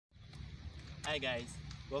Hi guys,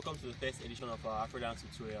 welcome to the first edition of our Afro Dance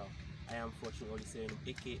tutorial. I am Fortune Olisen,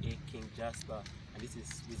 aka King Jasper, and this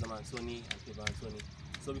is Wisdom Anthony and Favor Anthony.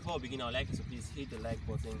 So before we begin, I would like you to please hit the like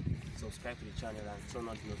button, subscribe to the channel, and turn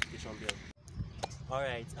on the notification bell.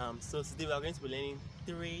 Alright, so today we are going to be learning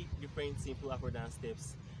 3 different simple Afro Dance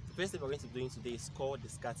steps. The first step we're going to be doing today is called the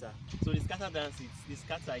scatter. So the scatter dance,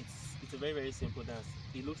 it's a very simple dance.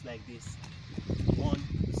 It looks like this: 1,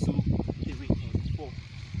 2, 3, and 4.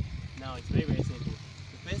 Now it's very simple.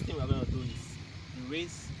 The first thing we're going to do is you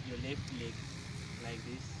raise your left leg like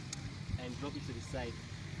this and drop it to the side.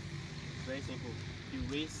 It's very simple. You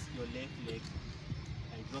raise your left leg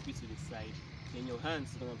and drop it to the side. Then your hands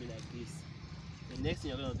are going to be like this. The next thing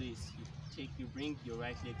you're going to do is you bring your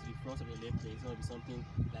right leg to the front of your left leg. It's going to be something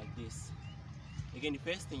like this. Again, the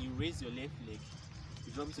first thing, you raise your left leg,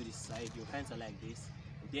 you drop it to the side, your hands are like this.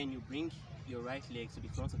 And then you bring your right leg to the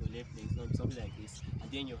front of your left leg. It's going to be something like this. And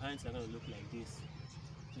then your hands are going to look like this.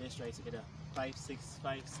 So let's try it together. 5, 6,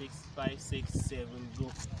 5, 6, 5, 6, 7,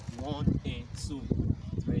 go. 1 and 2.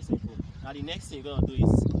 It's very simple. Now the next thing you're going to do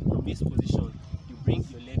is, from this position, you bring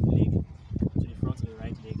your left leg to the front of your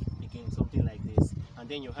right leg. Again, something like this. And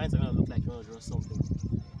then your hands are going to look like you want to draw something. It's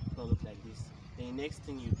going to look like this. Then the next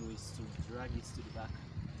thing you do is to drag it to the back.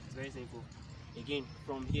 It's very simple. Again,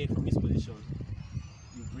 from here, from this position,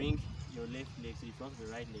 you bring your left leg to the front of your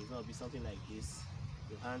right leg. It's going to be something like this.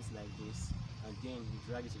 Your hands like this, and then you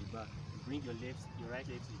drag it to the back. You bring your right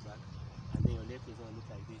leg to the back, and then your left leg is going to look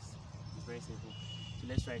like this. It's very simple. So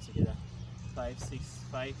let's try it together. 5, 6,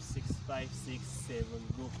 5, 6, 5, 6, 7,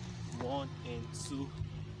 go. 1 and 2,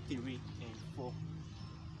 3 and 4.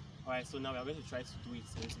 Alright, so now we are going to try to do it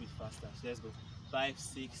a little bit faster. So let's go. 5,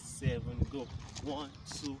 6, 7, go. 1,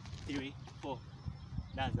 2, 3, 4.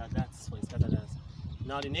 That's for the scatter dance.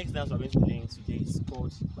 Now the next dance we're going to be learning today is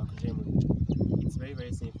called Kpakujemu. It's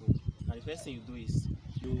very simple. Now the first thing you do is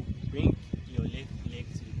you bring your left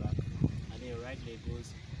leg to the back, and then your right leg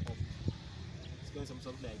goes up. It's going to be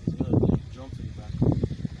something like this. You're going to jump to the back, and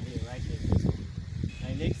then your right leg goes up. Now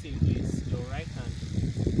the next thing you do is your right hand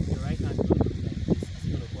is going to look like this, as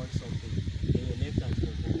you're going to punch something. Then your left hand is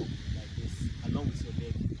going to go up like this, along with your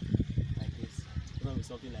leg, like this. It's going to be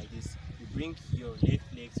something like this. You bring your left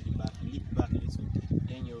leg to the back, you lift back a little,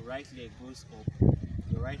 then your right leg goes up,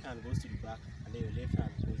 your right hand goes to the back, and then your left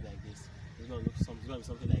hand goes like this. It's going to be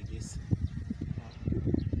something like this.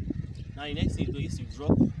 Now the next thing you do is you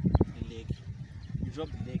drop the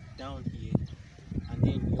leg down here, and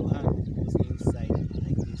then your hand goes inside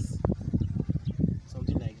like this.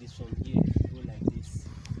 Something like this. From here, go like this,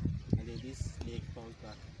 and then this leg comes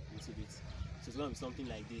back a little bit. So it's going to be something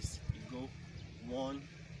like this. You go 1,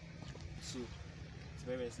 2. It's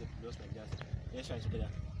very simple, just like that. Let's try it together.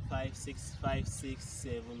 5, 6, 5, 6,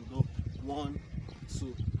 7, go. 1,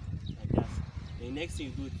 2, like that. The next thing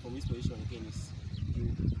you do from this position again is you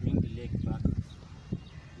bring the leg back.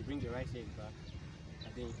 You bring the right leg back,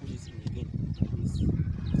 and then you push it in again like this.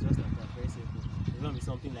 It's just like that, very simple. It's going to be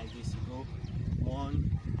something like this. You go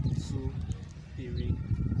 1, 2, 3,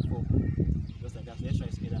 4. Just like that. So let's try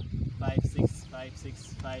it together. 5, 6, 5,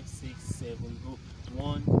 6, 5, 6, 7, go.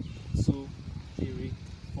 1, 2, 3,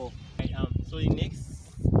 4. Right, so the next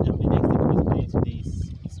thing we're going to play today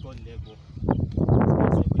is called legwork.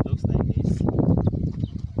 It looks like this.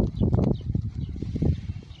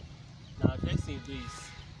 Now the next thing you do is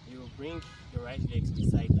you bring your right leg to the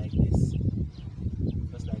side like this,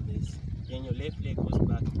 just like this. Then your left leg goes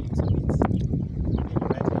back into it. Then your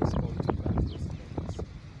right leg comes to the back, just like this.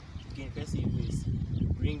 Again, first thing you do is you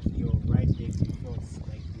bring your right leg to the front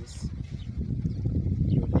like this.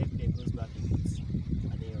 Your left leg goes back a bit,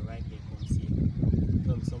 and then your right leg comes here. It's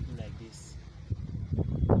going to be something like this.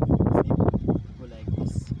 Go like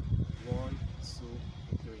this. 1, 2,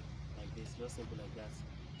 3, like this. Just simple like that.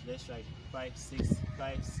 So let's try it. 5, 6,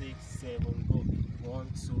 5, 6, 7, go. 1,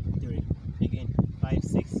 2, 3. Again. 5,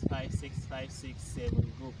 6, 5, 6, 5, 6,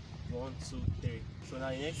 7, go. 1, 2, 3. So now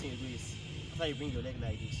the next thing you do is, after you bring your leg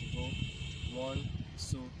like this, you go 1,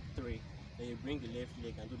 2, 3. Then you bring the left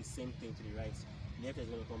leg and do the same thing to the right. The left leg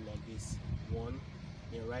is going to come like this. 1.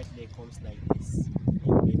 Your right leg comes like this. And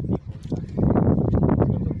your left leg comes back. It's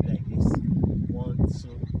going to be like this. 1,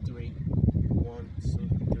 2, 3. 1, 2,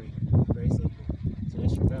 3. Very simple. So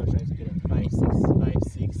let's try it together. 5, 6, 5,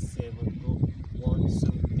 6, 7, go. 1, 2,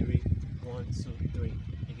 3. 1, 2, 3.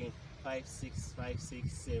 Again. 5, 6, 5,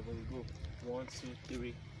 6, 7, go. 1, 2,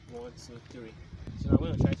 3. 1, 2, 3. So now I'm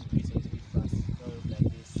going to try to do it a little bit fast. It's going to look like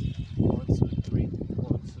this. 1, 2, 3.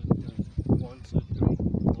 1, 2, 3. 1, 2, 3.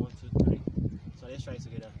 1, 2, 3. So let's try it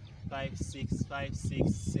together. 5, 6, 5,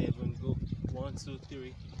 6, 7, go. 1, 2,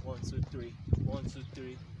 3. 1, 2, 3. 1, 2,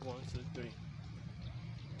 3. 1, 2, 3.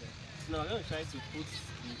 now I'm going to try to put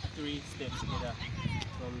the 3 steps together,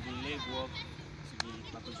 from the leg work to the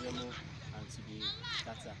Kpakujemu and to the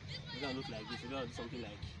scatter. It's going to look like this. We're going to do something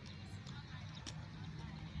like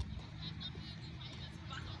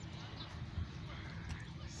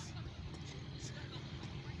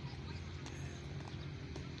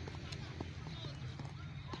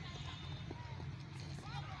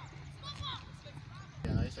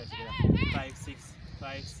let's try together. 5, 6,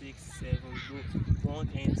 5, 6, 7, go. 1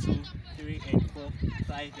 and 2, 3 and 4,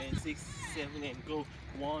 5 and 6, 7 and go.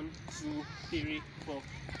 1, 2, 3, 4,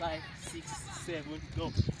 5, 6, 7,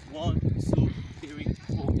 go. 1, 2, 3,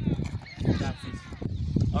 4. That's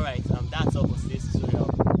it. Alright, that's all.